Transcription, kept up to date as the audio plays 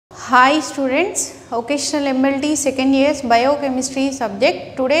Hi students, occasional MLT second year's biochemistry subject.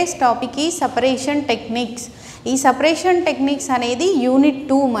 Today's topic is separation techniques. ఈ separation techniques అనేది unit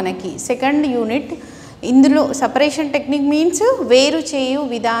 2 మనకి second unit. ఇందులో separation technique means వేరు చేయు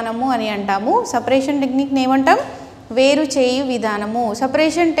విధానము అని అంటాము. సెపరేషన్ టెక్నిక్ ఏమంటాం? వేరు చేయు విధానము.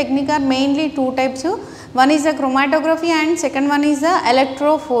 Separation technique are mainly two types. One is the chromatography and second one is the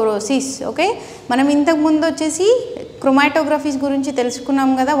electrophoresis. Okay, మనం ఇంతకు ముందు వచ్చేసి క్రోమాటోగ్రఫీస్ గురించి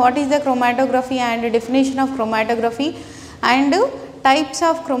తెలుసుకున్నాం కదా. What is the chromatography and definition of chromatography and types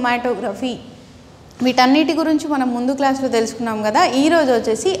of chromatography, వీటన్నిటి గురించి మనం ముందు క్లాస్లో తెలుసుకున్నాం కదా. ఈరోజు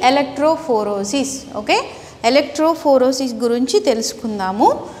వచ్చేసి ఎలక్ట్రోఫోరోసిస్. ఓకే, ఎలక్ట్రోఫోరోసిస్ గురించి తెలుసుకుందాము.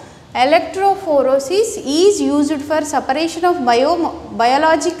 Electrophoresis is used for separation of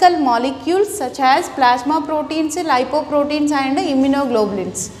biological molecules such as plasma proteins, lipoproteins and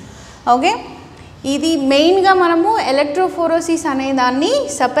immunoglobulins. Okay, ఇది మెయిన్గా మనము ఎలక్ట్రోఫోరోసిస్ అనే దాన్ని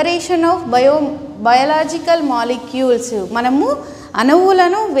సెపరేషన్ ఆఫ్ బయోలాజికల్ మాలిక్యూల్స్, మనము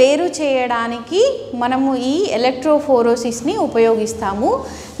అణువులను వేరు చేయడానికి మనము ఈ ఎలక్ట్రోఫోరోసిస్ని ఉపయోగిస్తాము.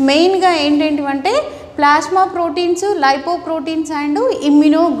 మెయిన్గా ఏంటంటే plasma proteins, lipoproteins and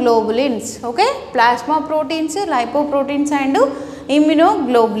immunoglobulins. Okay, plasma proteins, lipoproteins and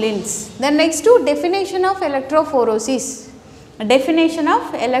immunoglobulins. Then next definition of electrophoresis. Definition of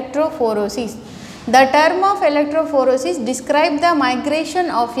electrophoresis. The term of electrophoresis describes the migration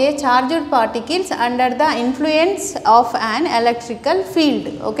of a charged particles under the influence of an electrical field.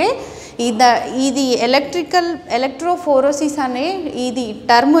 Okay, ఇది electrophoresis అనే ఇది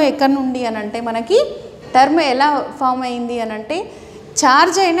term ఎక్కడి నుండి అని అంటే, మనకి term ఎలా form అయింది అని అంటే,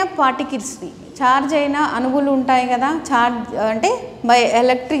 ఛార్జ్ అయిన పార్టికల్స్ని, ఛార్జ్ అయిన అణువులు ఉంటాయి కదా, ఛార్జ్ అంటే బై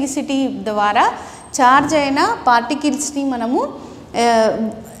ఎలక్ట్రిసిటీ ద్వారా ఛార్జ్ అయిన పార్టికల్స్ని మనము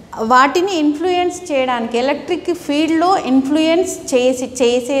వాటిని ఇన్ఫ్లుయెన్స్ చేయడానికి, ఎలక్ట్రిక్ ఫీల్డ్లో ఇన్ఫ్లుయెన్స్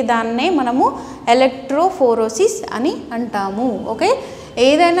చేసేదాన్నే మనము ఎలక్ట్రోఫోరోసిస్ అని అంటాము. ఓకే,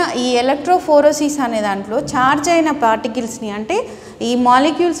 ఏదైనా ఈ ఎలక్ట్రోఫోరోసిస్ అనే దాంట్లో ఛార్జ్ అయిన పార్టికల్స్ని, అంటే ఈ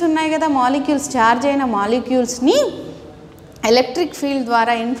మాలిక్యూల్స్ ఉన్నాయి కదా, మాలిక్యూల్స్, ఛార్జ్ అయిన మాలిక్యూల్స్ని ఎలక్ట్రిక్ ఫీల్డ్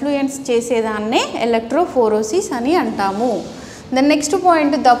ద్వారా ఇన్ఫ్లుయెన్స్ చేసేదాన్నే ఎలక్ట్రోఫోరోసిస్ అని అంటాము. The next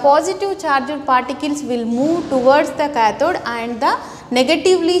point, the positive charged particles will move towards the cathode and the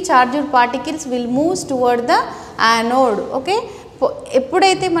negatively charged particles will move towards the anode. Okay,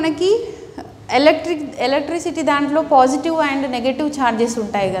 ఎప్పుడైతే మనకి ఎలక్ట్రిసిటీ దాంట్లో positive and negative charges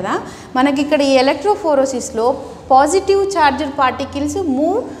ఉంటాయి కదా, మనకి ఇక్కడ ఈ ఎలక్ట్రోఫోరోసిస్లో positive charged particles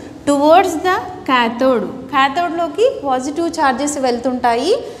move towards the cathode, క్యాథోడ్లోకి positive charges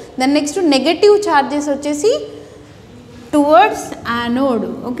వెళ్తుంటాయి. దాని next negative charges వచ్చేసి towards anode.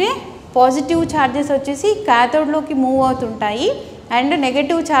 Okay, positive charges వచ్చేసి క్యాథోడ్లోకి మూవ్ అవుతుంటాయి అండ్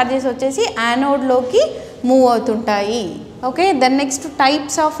నెగటివ్ ఛార్జెస్ వచ్చేసి యానోడ్లోకి మూవ్ అవుతుంటాయి. Okay, then next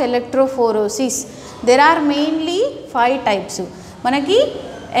types of electrophoresis. There are mainly 5 types. మనకి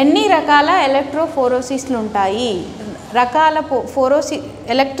ఎన్ని రకాల ఎలక్ట్రోఫోరోసిస్లు ఉంటాయి, రకాల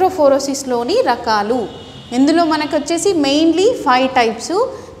ఎలక్ట్రోఫోరోసిస్లోని రకాలు, ఇందులో మనకు వచ్చేసి mainly 5 types.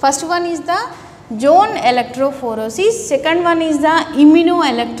 First one is the zone electrophoresis, second one is the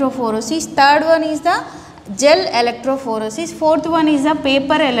immunoelectrophoresis, third one is the gel electrophoresis, fourth one is the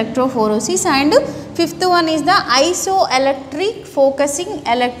paper electrophoresis and fifth one is the isoelectric focusing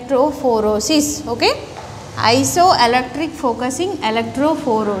electrophoresis. Okay, isoelectric focusing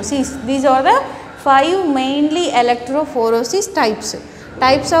electrophoresis, these are the 5 mainly electrophoresis types.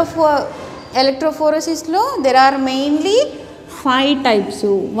 Types of electrophoresis lo there are mainly 5 types.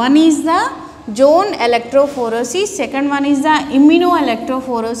 One is the zone electrophoresis, second one is the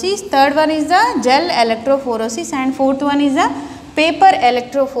immunoelectrophoresis, third one is the gel electrophoresis and fourth one is the paper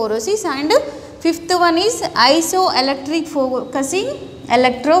electrophoresis and fifth one is isoelectric focusing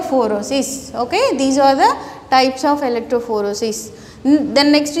electrophoresis. Okay, these are the types of electrophoresis. Then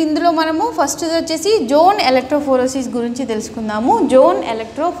next ఇందులో మనము first వచ్చేసి zone electrophoresis గురించి తెలుసుకుందాము. Zone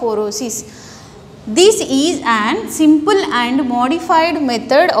electrophoresis, this is an simple and modified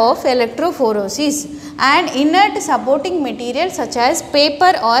method of electrophoresis and inert supporting materials such as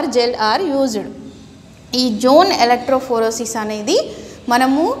paper or gel are used. ఈ zone electrophoresis అనేది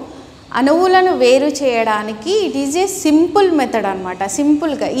మనము అణువులను వేరు చేయడానికి it is a simple method అనమాట.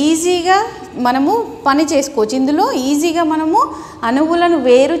 సింపుల్గా ఈజీగా మనము పని చేసుకోవచ్చు. ఇందులో ఈజీగా మనము అణువులను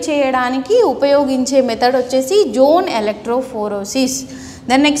వేరు చేయడానికి ఉపయోగించే మెథడ్ వచ్చేసి zone electrophoresis.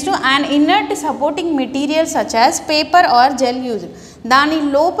 Then next an inert supporting material such as paper or gel used. దాని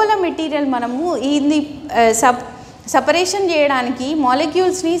లోపల మెటీరియల్ మనము ఇది సపరేషన్ చేయడానికి,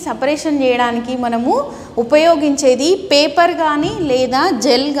 మాలిక్యూల్స్ని సపరేషన్ చేయడానికి మనము ఉపయోగించేది పేపర్ కానీ లేదా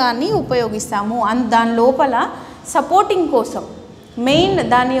జెల్ కానీ ఉపయోగిస్తాము. దాని లోపల సపోర్టింగ్ కోసం మెయిన్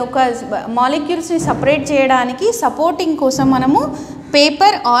దాని యొక్క మాలిక్యూల్స్ని సపరేట్ చేయడానికి సపోర్టింగ్ కోసం మనము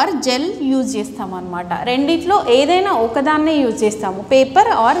పేపర్ ఆర్ జెల్ యూజ్ చేస్తాం అన్నమాట. రెండిట్లో ఏదైనా ఒకదాన్నే యూజ్ చేస్తాము, paper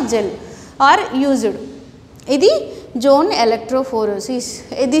are gel are used. ఇది zone electrophoresis.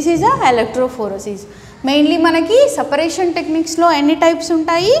 This is a electrophoresis. Mainly మనకి సపరేషన్ టెక్నిక్స్లో ఎన్ని టైప్స్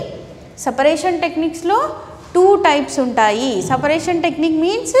ఉంటాయి? సపరేషన్ టెక్నిక్స్లో 2 టైప్స్ ఉంటాయి. సపరేషన్ టెక్నిక్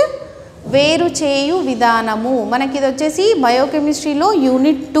మీన్స్ వేరు చేయు విధానము. మనకి ఇది వచ్చేసి బయోకెమిస్ట్రీలో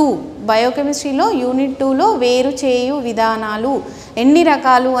యూనిట్ 2. బయోకెమిస్ట్రీలో యూనిట్ 2లో వేరు చేయు విధానాలు ఎన్ని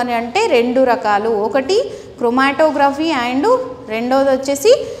రకాలు అని అంటే 2 రకాలు. ఒకటి క్రోమాటోగ్రఫీ అండ్ రెండోది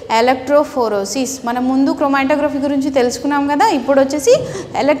వచ్చేసి ఎలక్ట్రోఫోరోసిస్. మనం ముందు క్రోమాటోగ్రఫీ గురించి తెలుసుకున్నాం కదా, ఇప్పుడు వచ్చేసి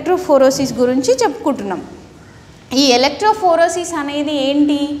ఎలక్ట్రోఫోరోసిస్ గురించి చెప్పుకుంటున్నాం. ఈ ఎలక్ట్రోఫోరోసిస్ అనేది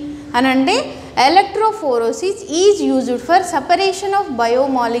ఏంటి అని అంటే electrophoresis is used for separation of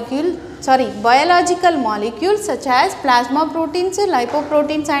biological molecules such as plasma proteins,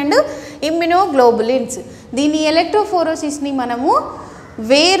 lipoproteins and immunoglobulins. దీని ఎలక్ట్రోఫోరోసిస్ని మనము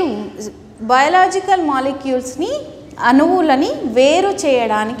బయాలజికల్ మాలిక్యూల్స్ని అణువులని వేరు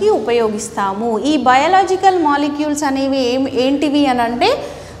చేయడానికి ఉపయోగిస్తాము. ఈ బయాలజికల్ మాలిక్యూల్స్ అనేవి ఏంటివి అని అంటే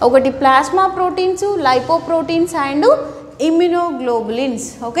ఒకటి plasma proteins, lipoproteins and immunoglobulins.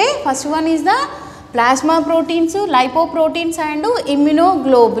 Okay, first one is the plasma proteins, lipoproteins and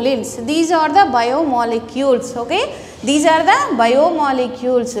immunoglobulins. These are the biomolecules. Okay, these are the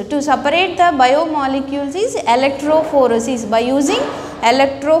biomolecules. To separate the biomolecules is electrophoresis, by using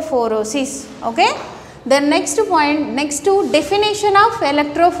electrophoresis. Okay, then next point, next to definition of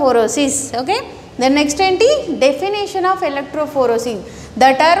electrophoresis. Okay, then next enti definition of electrophoresis. The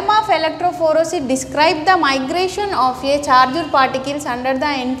term of electrophoresis describes the migration of a charged particles under the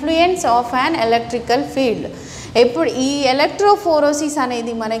influence of an electrical field. ఇప్పుడు ఈ electrophoresis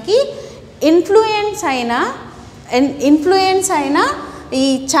అనేది మనకి influence అయిన ఈ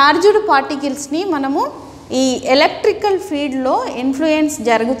charged పార్టికల్స్ని మనము ఈ electrical ఫీల్డ్లో influence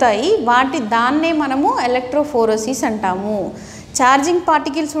జరుగుతాయి, దాన్నే మనము ఎలక్ట్రోఫోరోసిస్ అంటాము. ఛార్జింగ్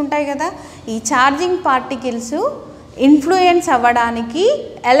పార్టికల్స్ ఉంటాయి కదా, ఈ ఛార్జింగ్ పార్టికల్స్ ఇన్ఫ్లుయెన్స్ అవ్వడానికి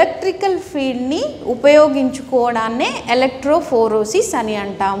ఎలక్ట్రికల్ ఫీల్డ్ని ఉపయోగించుకోవడాన్నే ఎలక్ట్రోఫోరోసిస్ అని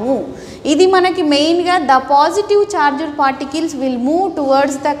అంటాము. ఇది మనకి మెయిన్గా the positive charged particles will move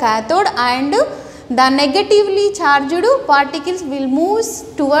towards the cathode and the negatively charged particles will moves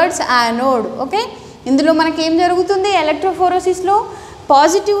towards anode. Okay, ఇందులో మనకి ఏం జరుగుతుంది? ఎలక్ట్రోఫోరోసిస్లో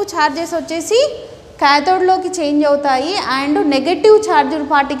పాజిటివ్ ఛార్జెస్ వచ్చేసి క్యాథోడ్లోకి చేంజ్ అవుతాయి అండ్ నెగటివ్ చార్జ్డ్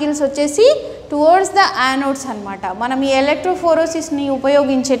పార్టికల్స్ వచ్చేసి టువర్డ్స్ ద యానోడ్స్ అనమాట. మనం ఈ ఎలక్ట్రోఫోరోసిస్ని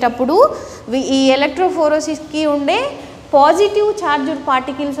ఉపయోగించేటప్పుడు ఈ ఎలక్ట్రోఫోరోసిస్కి ఉండే పాజిటివ్ చార్జ్డ్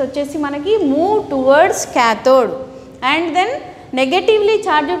పార్టికల్స్ వచ్చేసి మనకి move towards cathode and then negatively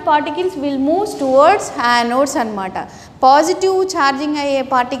charged particles will moves towards anodes అనమాట. పాజిటివ్ ఛార్జింగ్ అయ్యే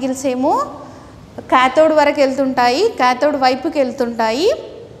పార్టికల్స్ ఏమో క్యాథోడ్ వరకు వెళ్తుంటాయి, క్యాథోడ్ వైపుకి వెళ్తుంటాయి.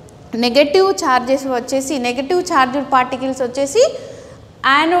 నెగటివ్ చార్జ్డ్ పార్టికల్స్ వచ్చేసి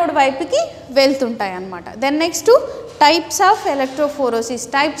యానోడ్ వైపుకి వెళ్తుంటాయి అన్నమాట. Then next types of electrophoresis.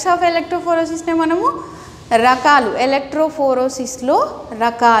 Types of ఎలక్ట్రోఫోరోసిస్నే మనము ఎలక్ట్రోఫోరోసిస్లో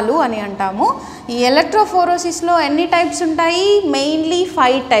రకాలు అని అంటాము. ఈ ఎలక్ట్రోఫోరోసిస్లో ఎన్ని టైప్స్ ఉంటాయి? Mainly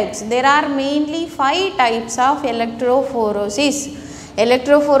 5 types. There are mainly 5 types of electrophoresis.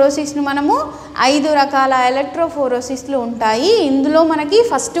 ఎలక్ట్రోఫోరోసిస్ను మనము 5 రకాల ఎలక్ట్రోఫోరోసిస్లు ఉంటాయి. ఇందులో మనకి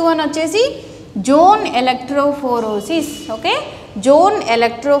ఫస్ట్ వన్ వచ్చేసి zone electrophoresis. Okay, zone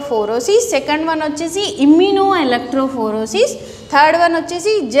electrophoresis. Second one వచ్చేసి ఇమ్యూనో ఎలక్ట్రోఫోరోసిస్. థర్డ్ వన్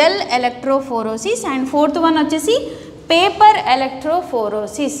వచ్చేసి gel electrophoresis and fourth one వచ్చేసి paper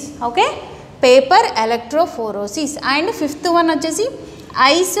electrophoresis. Okay, paper electrophoresis and fifth one వచ్చేసి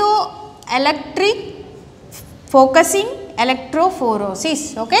ఐసో electric focusing electrophoresis.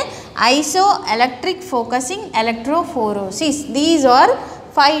 Okay, isoelectric focusing electrophoresis. These are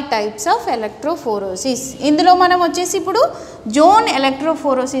 5 types of electrophoresis. ఇందులో మనం వచ్చేసి ఇప్పుడు zone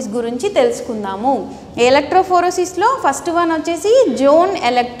electrophoresis గురించి తెలుసుకుందాము. ఎలక్ట్రోఫోరోసిస్లో first one వచ్చేసి zone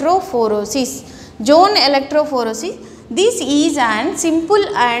electrophoresis. Zone electrophoresis, this is and simple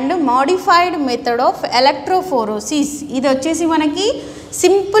and modified method of electrophoresis. ఇది వచ్చేసి మనకి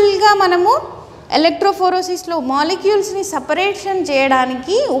సింపుల్గా మనము ఎలక్ట్రోఫోరోసిస్లో మాలిక్యూల్స్ని సపరేషన్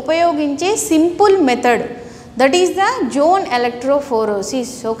చేయడానికి ఉపయోగించే simple method, that is the zone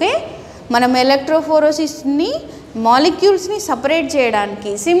electrophoresis. Okay, మనం ఎలక్ట్రోఫోరోసిస్ని మాలిక్యూల్స్ని సపరేట్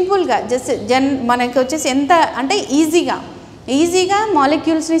చేయడానికి సింపుల్గా మనకి వచ్చేసి ఎంత అంటే ఈజీగా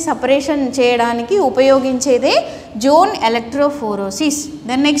మాలిక్యూల్స్ని సపరేషన్ చేయడానికి ఉపయోగించేదే zone electrophoresis.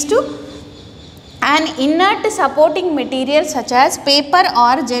 Then next and inert supporting material such as paper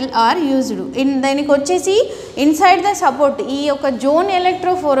are gel are used దానికి వచ్చేసి ఇన్సైడ్ ద సపోర్ట్ ఈ యొక్క జోన్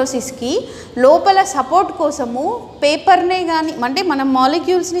ఎలక్ట్రోఫోరోసిస్కి లోపల సపోర్ట్ కోసము పేపర్నే కానీ అంటే మనం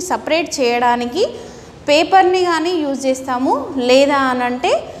మాలిక్యూల్స్ని సపరేట్ చేయడానికి పేపర్ని కానీ యూజ్ చేస్తాము, లేదా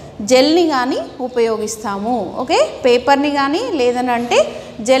అనంటే జెల్ని కానీ ఉపయోగిస్తాము. ఓకే, పేపర్ని కానీ లేదనంటే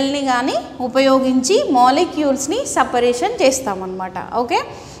జెల్ని కానీ ఉపయోగించి మాలిక్యూల్స్ని సపరేషన్ చేస్తామన్నమాట. ఓకే,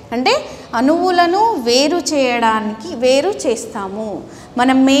 అంటే అణువులను వేరు చేస్తాము.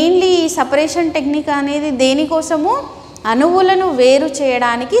 మనం మెయిన్లీ సపరేషన్ టెక్నిక్ అనేది దేనికోసము, అణువులను వేరు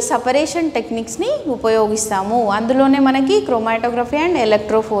చేయడానికి సపరేషన్ టెక్నిక్స్ని ఉపయోగిస్తాము. అందులోనే మనకి క్రోమాటోగ్రఫీ అండ్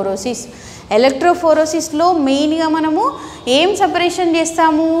ఎలక్ట్రోఫోరోసిస్. ఎలక్ట్రోఫోరోసిస్లో మెయిన్గా మనము ఏం సపరేషన్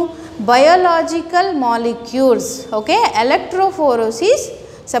చేస్తాము, biological molecules. Okay, electrophoresis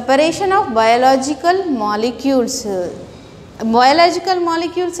separation of biological molecules. Biological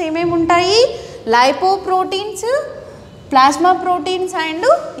molecules ఏమేమి ఉంటాయి, lipoproteins, plasma proteins and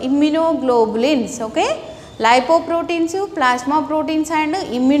immunoglobulins. Okay, lipoproteins, plasma proteins and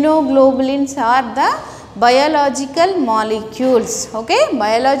immunoglobulins are the biological molecules. Okay,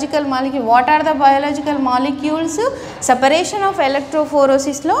 biological molecule. What are the biological molecules? Separation of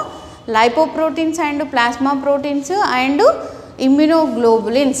electrophoresis lo lipoproteins and plasma proteins and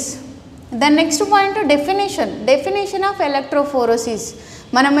immunoglobulins. The next point, definition of electrophoresis.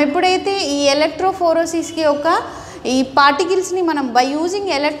 మనం ఎప్పుడైతే ఈ ఎలక్ట్రోఫోరోసిస్కి ఒక ఈ పార్టికల్స్ని మనం by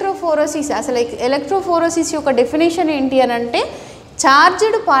using electrophoresis, అసలు electrophoresis యొక్క definition ఏంటి అని అంటే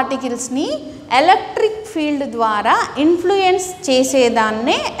చార్జ్డ్ పార్టికల్స్ని ఎలక్ట్రిక్ ఫీల్డ్ ద్వారా ఇన్ఫ్లుయెన్స్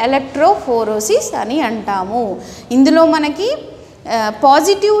చేసేదాన్నే ఎలక్ట్రోఫోరోసిస్ అని అంటాము. ఇందులో మనకి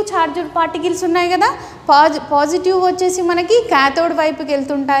పాజిటివ్ చార్జ్డ్ పార్టికల్స్ ఉన్నాయి కదా, పాజిటివ్ వచ్చేసి మనకి క్యాథోడ్ వైపుకి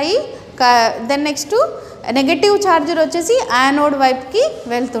వెళ్తుంటాయి. దెన్ నెక్స్ట్ నెగటివ్ చార్జర్ వచ్చేసి యానోడ్ వైపుకి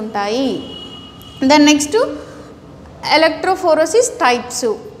వెళ్తుంటాయి. Then next electrophoresis types,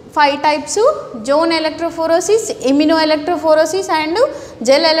 5 types: zone electrophoresis, immuno electrophoresis and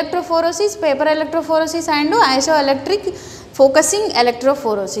gel electrophoresis, paper electrophoresis and ఐసో electric focusing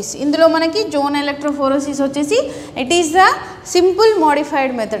electrophoresis. ఇందులో మనకి జోన్ ఎలక్ట్రోఫోరోసిస్ వచ్చేసి it is the simple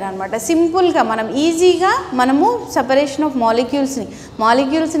modified method అనమాట. సింపుల్గా మనం ఈజీగా మనము సపరేషన్ ఆఫ్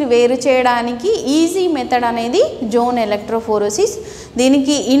మాలిక్యూల్స్ని వేరు చేయడానికి ఈజీ మెథడ్ అనేది జోన్ ఎలక్ట్రోఫోరోసిస్.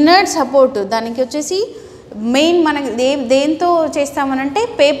 దీనికి ఇన్నర్ట్ సపోర్ట్, దానికి వచ్చేసి మెయిన్ మనకి దేంతో చేస్తామనంటే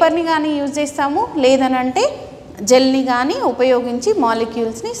పేపర్ని కానీ యూజ్ చేస్తాము, లేదనంటే జెల్ని కానీ ఉపయోగించి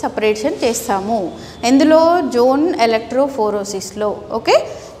మాలిక్యూల్స్ని సపరేషన్ చేస్తాము. ఎందులో zone ఎలక్ట్రోఫోరోసిస్లో. Okay,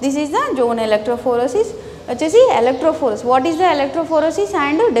 this is the zone electrophoresis. వచ్చేసి electrophoresis, what is the electrophoresis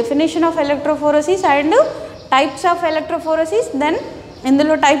and definition of electrophoresis and types of electrophoresis. Then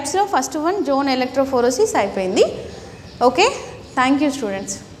ఇందులో టైప్స్లో ఫస్ట్ వన్ జోన్ ఎలక్ట్రోఫోరోసిస్ అయిపోయింది. Okay, thank you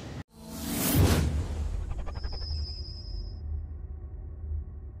students.